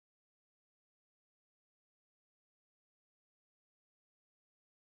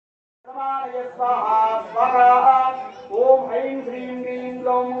ओम ऐं ह्रीं क्लीं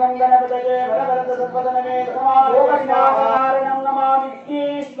ग्लौं गंगणपतये वरवरदसर्वदनमे नमामि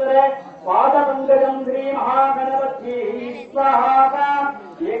विघ्नेश्वर पादपङ्कजं श्री महागणपतिः स्वाहा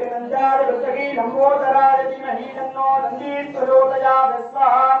एकदन्ताय वृषगी लम्बोदराय धीमहि तन्नो दन्ती प्रचोदयात्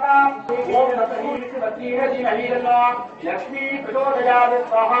स्वाहा ओम लक्ष्मी धीमहि लक्ष्मी प्रचोदयात्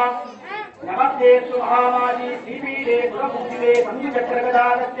स्वाहा नमस्ते महामाजी श्रीपीठे पुरमुखिले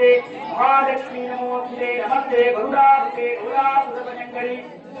पंचचक्रगदादत्ते महालक्ष्मी नमोस्तुते नमस्ते गरुडासुते गरुडासुरभजङ्करि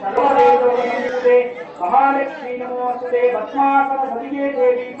सर्वदेवदेवते महालक्ष्मी नमोस्तुते भस्मासनसतिगे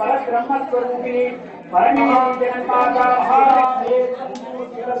देवी परब्रह्मस्वरूपिणी परमेश्वरी जगन्माता महालक्ष्मी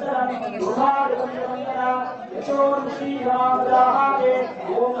यशोश्रीरामदाहारे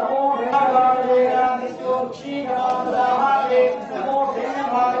ओम नमो भगवाने यशोश्रीरामदाहारे नमो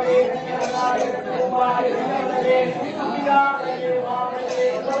भगवाने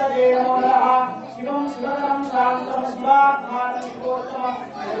शिवं शिवं शान्तं स्वात्मानं कोशं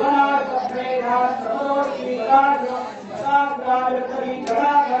शिवनाथप्रेधा सर्वोत्तिराजं साग्रायत्री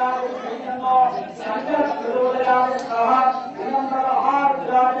गणागाय नमो शंकरप्रचोदयाय स्वाहा नमः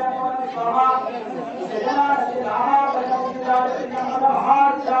स्वाहा जनार्दनाय नमः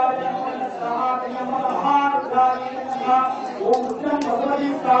महाराजाय स्वाहा महाराजाय नमः ओम रुद्रं भगवती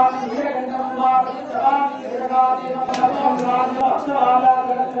प्राण नीलकण्ठं वासुदेवाय जगदाय नमः अक्षराला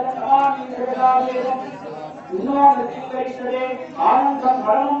गणगणनाय जगदाय विनोदचित्तैश्वरे आनन्दं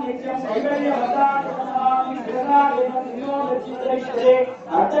परमं नित्यं कैवल्यवदाय जगदाय विनोदचित्तैश्वरे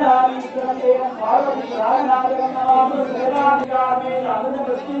अर्चनामीश्वरदेवं पार्वती राजनाय नमः जगदादिगामे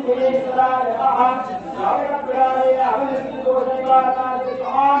अमृतवृष्टिदेवेश्वराय नमः नागप्राय अमृतदोषनिवारणाय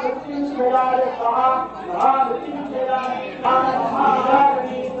महामृत्युञ्जयाय स्वाहा महामृत्युञ्जयाय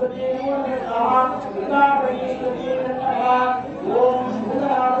ओम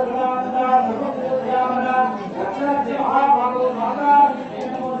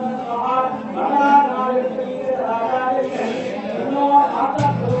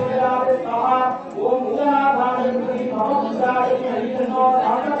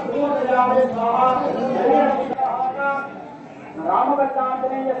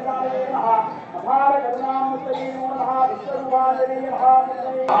रामभक्तांजने यस्मादे नमः अपार करुणामूर्तये नमः विश्वरूपांजने नमः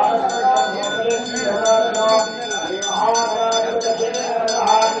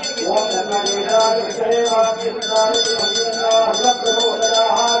ओम धर्मदेवाय विषयवाक्यविदाय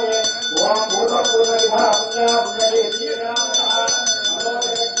प्रबोधयाय ओम पूर्वपूर्वविधाय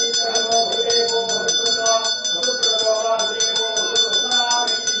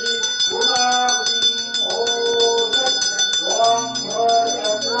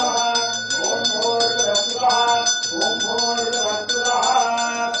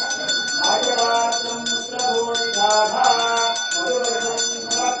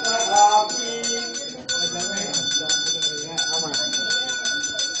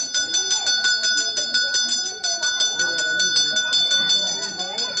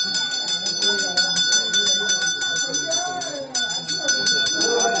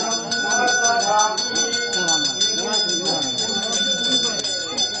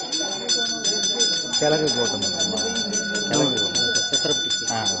ಕೆಳಗೆ ಗೋಟು ಕೆಳಗೆ ಛತ್ರಪತಿ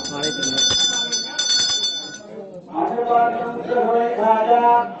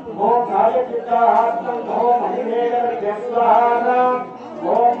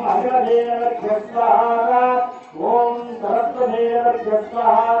ओम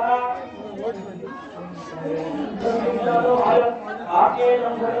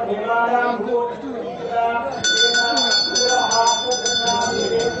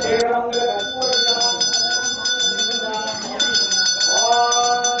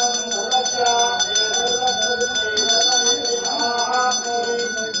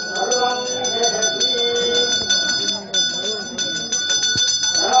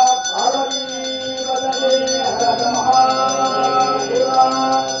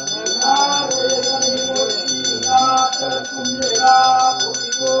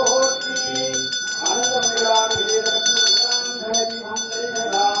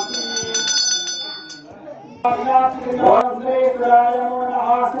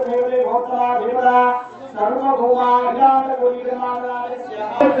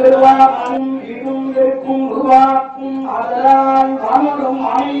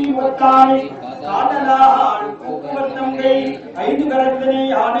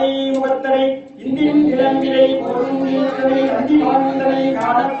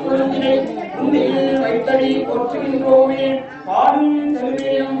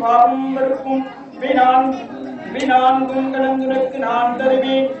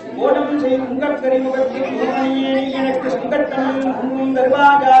ஓடம் செய் உங்கட்கரி முகத்தில் பூமணியே எனக்கு சுங்கட்டமில் உண்ணும்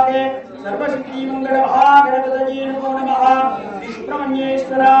தர்வாஜாக சர்வசித்தி மங்கள மகாகணபதயே நமோ நமः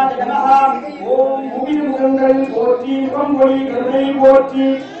சுப்பிரமணியேஸ்வராய நமः ஓம் மூவின் முகங்கள் போற்றி முகமொழி கருணை போற்றி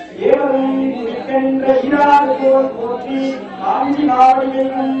ஏவரும் குறிக்கின்ற ஈராறுபோல் போற்றி காஞ்சி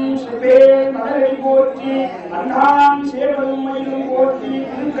மாவடியையும் சிறுபேர் மலரை போற்றி அண்ணாம் சேவலும் மயிலும் போற்றி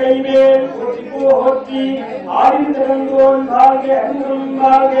திருக்கைவேல் போற்றி போற்றி ஆயுதந்தோன் வாழ்க அன்பும்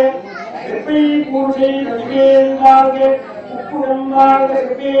வாழ்க வெப்பை பூஜை வடிவேல் வாழ்க உப்புடன் வாழ்க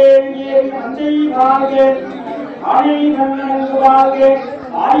செப்பேல் ஏறி மஞ்சை வாழ்க ஆணை கண்ணன் வாழ்க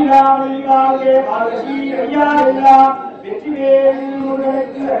ஆயிராமை வாழ்க வாழ்கி ஐயா எல்லாம் வெற்றிவேல்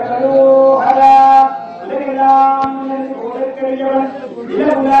முருகனுக்கு அரோஹரா உலகெல்லாம் உலகெல்லாம்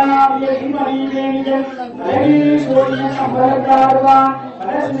இலகுலாவிய இன்மணிவேணியன் மலரீஸ்வரியின் அம்பலத்தாடுவான்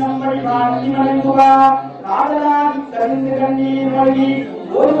மனசினம் வழிவான் இமலங்குவா காதலாதி கருந்து கண்ணீர் வழி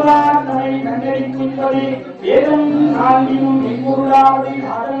ஒருவார் தமை கண்டறிக்கும்படி வேதம் நான்கினும் இக்குருளாவதி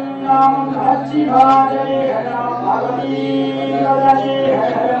அதன் நாமம் நமச்சிவாய பார்வதி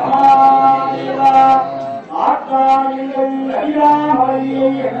ஆற்றாயில் அறியாமலையை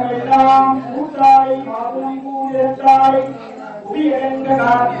என்னவெல்லாம் கூட்டாய் மாதம் கூடத்தாய் குடியரங்க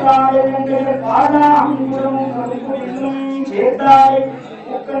காத்தாய் எங்கள் பாதாமும் சேர்த்தாய்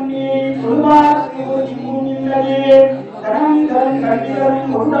முக்கண்ணி சொல்வார்க்கு இல்லையே கணம் கண்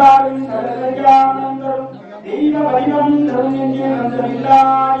கண்டிதரும் கொண்டாடும் கடற்கையானந்தரும் தெய்வ வடிவம் தரும் என்று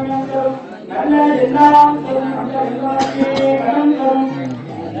நந்தமில்லாயினந்தரும் நல்ல எல்லாம் தரும் அந்த கணம் தரும்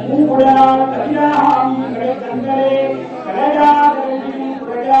மூகுடனால் கலியாம் கிடைத்தங்களே கலையாதரையும்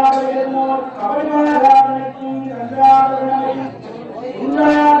குறையாதோர் கவலையாதனைக்கும் கன்றாதவனை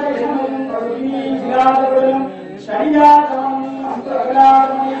உண்டாத இடமும் பகுதியை இல்லாதவர்களும் சரியாதவனும்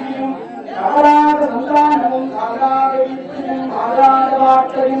அன்பகலாதனையும் தவறாத சந்தானமும் ஆகாத வீட்டையும் ஆகாத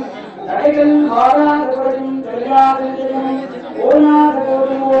வாட்டையும் தடைகள் வாராதவரையும் தெரியாதவரையும் ஓனாத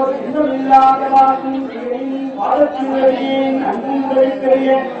போதுமோர் இன்பமில்லாத வாக்கும் பாதத்தின் அன்பும்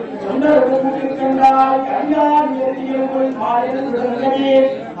கிடைக்கிற சொந்தருக்காய் கண்டால் இயற்கையுள் மாறியே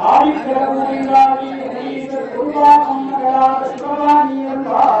ஆடிக்கிழமையாகி உருவாகும் சிவகாமியன்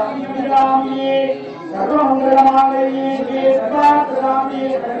வாகியே சர்வமங்கலமாகவே சர்வாபிராமே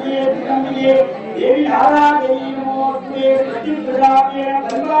கண்ணியே திகம்பியே தேவி ஆராதனையோர்க்கே பிரதிபிராமே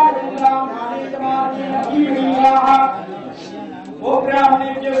கல்வாரெல்லாம் ஆனந்தமாகிய நவீனாக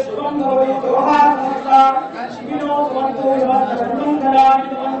ஓக்ராமனேஜ சுகம் பவதி தோஹானோசா சிவினோ சமந்தோ சமந்தம் கலாமி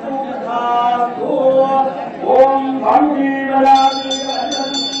சமந்தோ ததாதோ ஓம் வானுதேவலாமே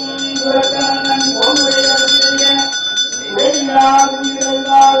வல்லந்தன் ஓம்வேதே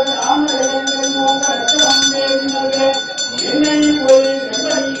வேதியாவிரல்வாள் நாமரேங்கள் மோக ரத்தவம்பே நின்றே என்னை போய்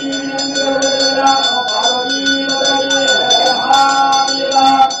செம்படி நின்றவர்களா பார்வதி வரையே மகாதேவா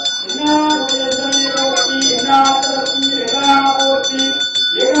என்னாருடைய போற்றி என்னாத்தரத்தி போற்றி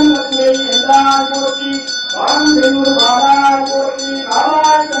ஏகம்பத்துவை என்றால் போற்றி பாரம்பெண்ணூர் பாடாய் போற்றி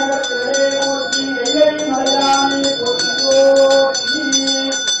காலாய் கனகத்திலே போற்றி எல்லை மலையானே போற்றி போற்றி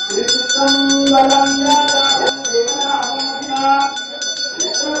திருச்சித்தம் வலம்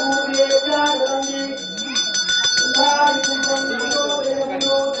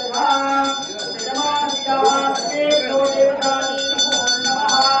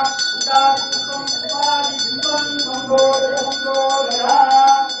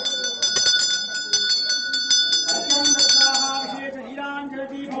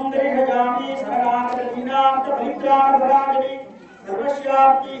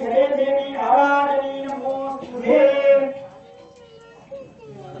सर्वस्याप्ति हरे देवी आराधनी नमोस्तुते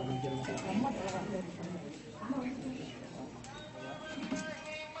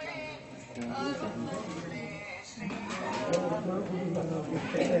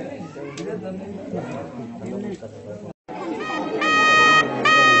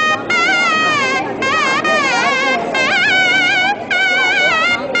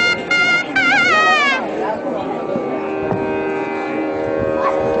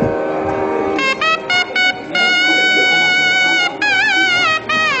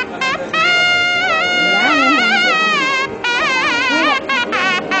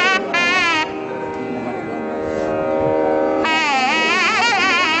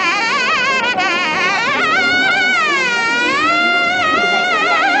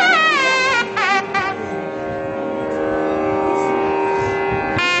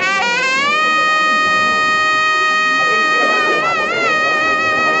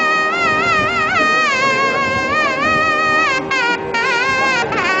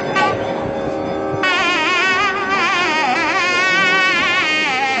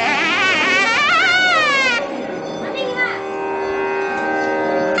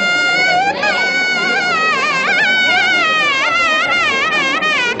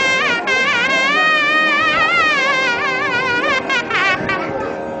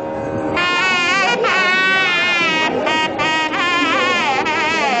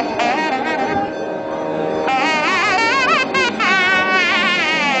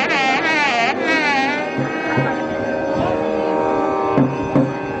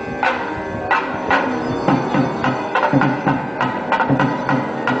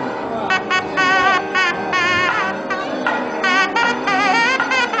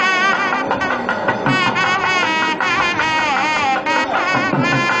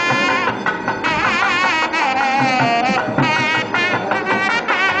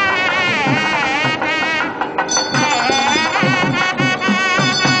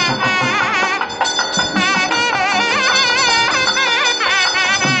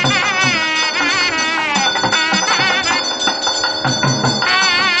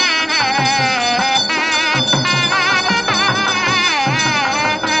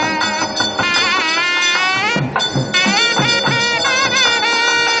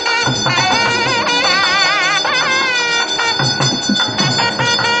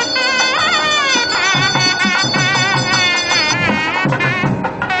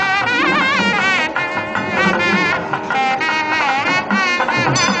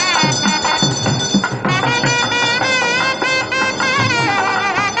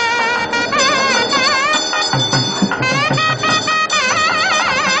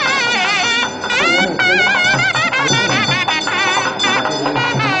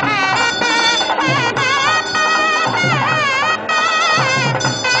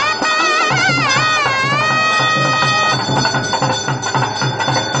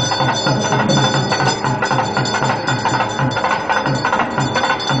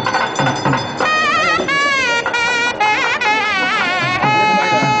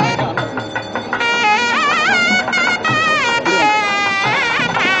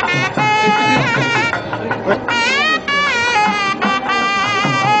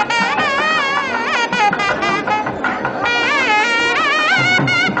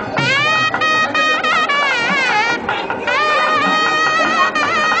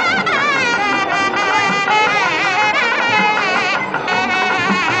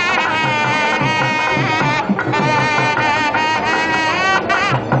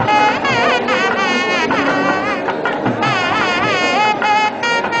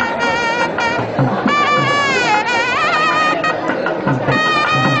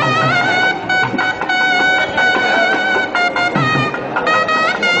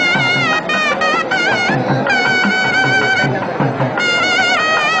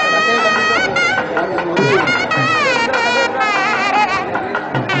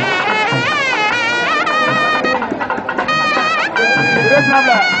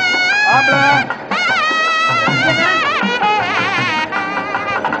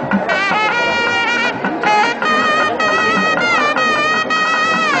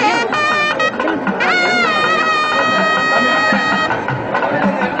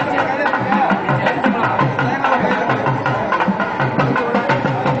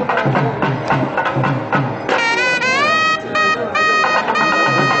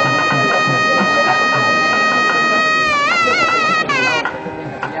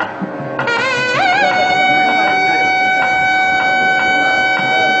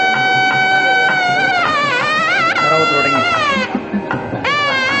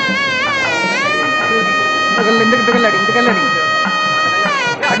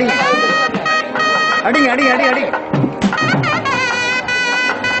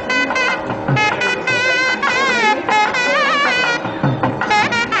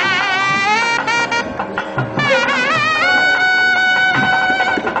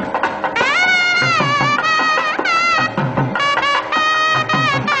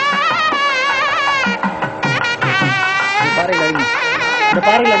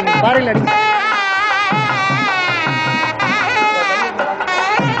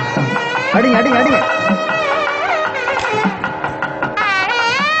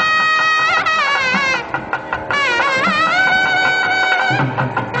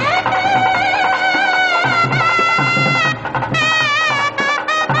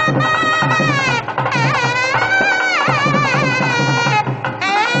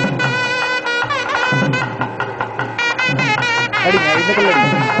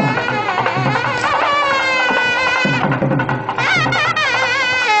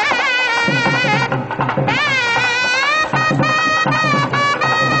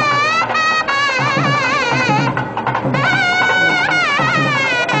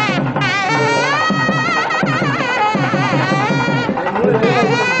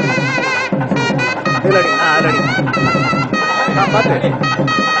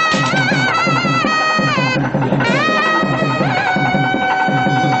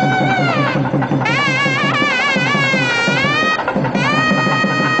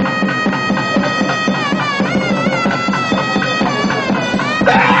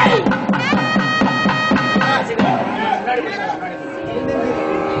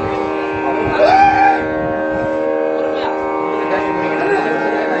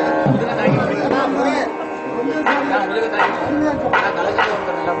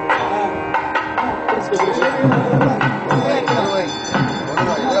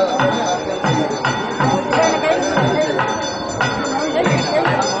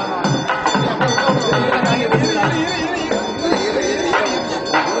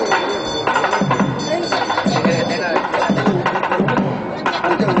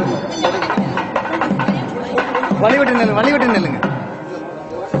வழிவிட்டு நில்லுங்க.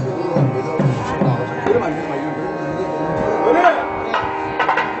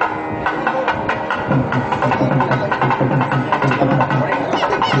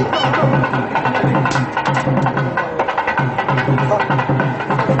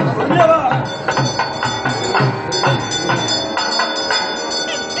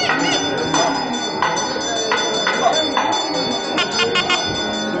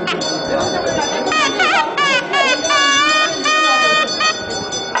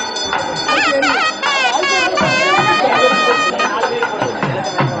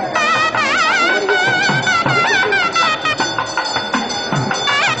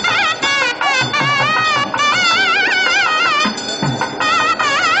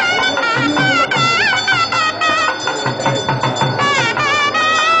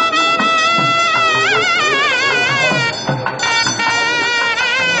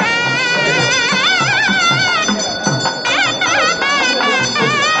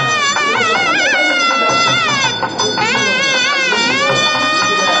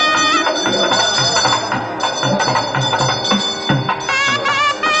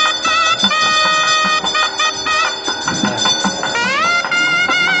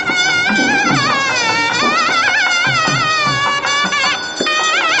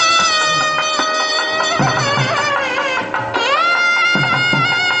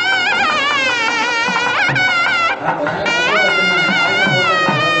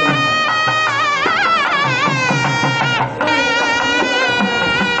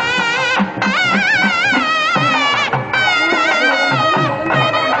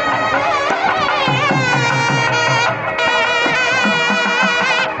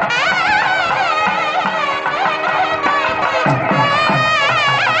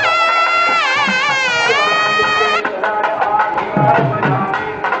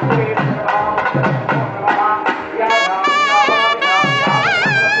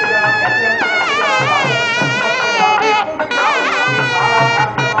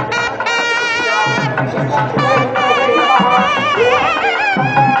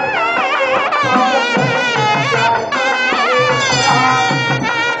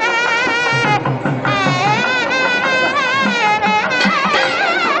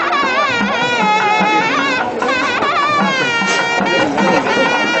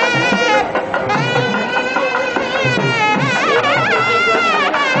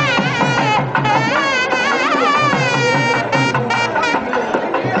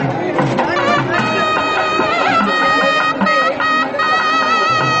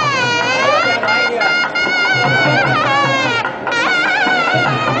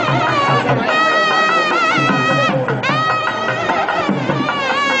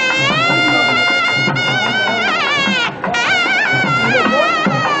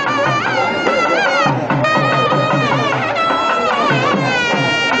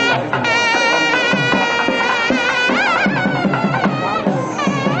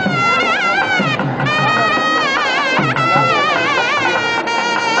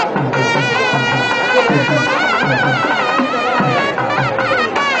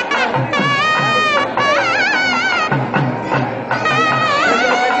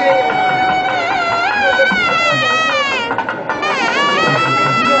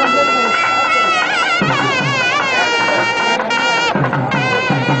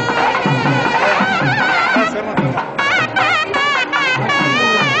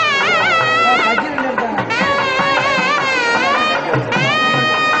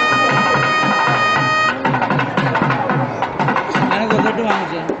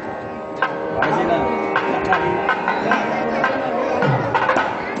 வடசைனா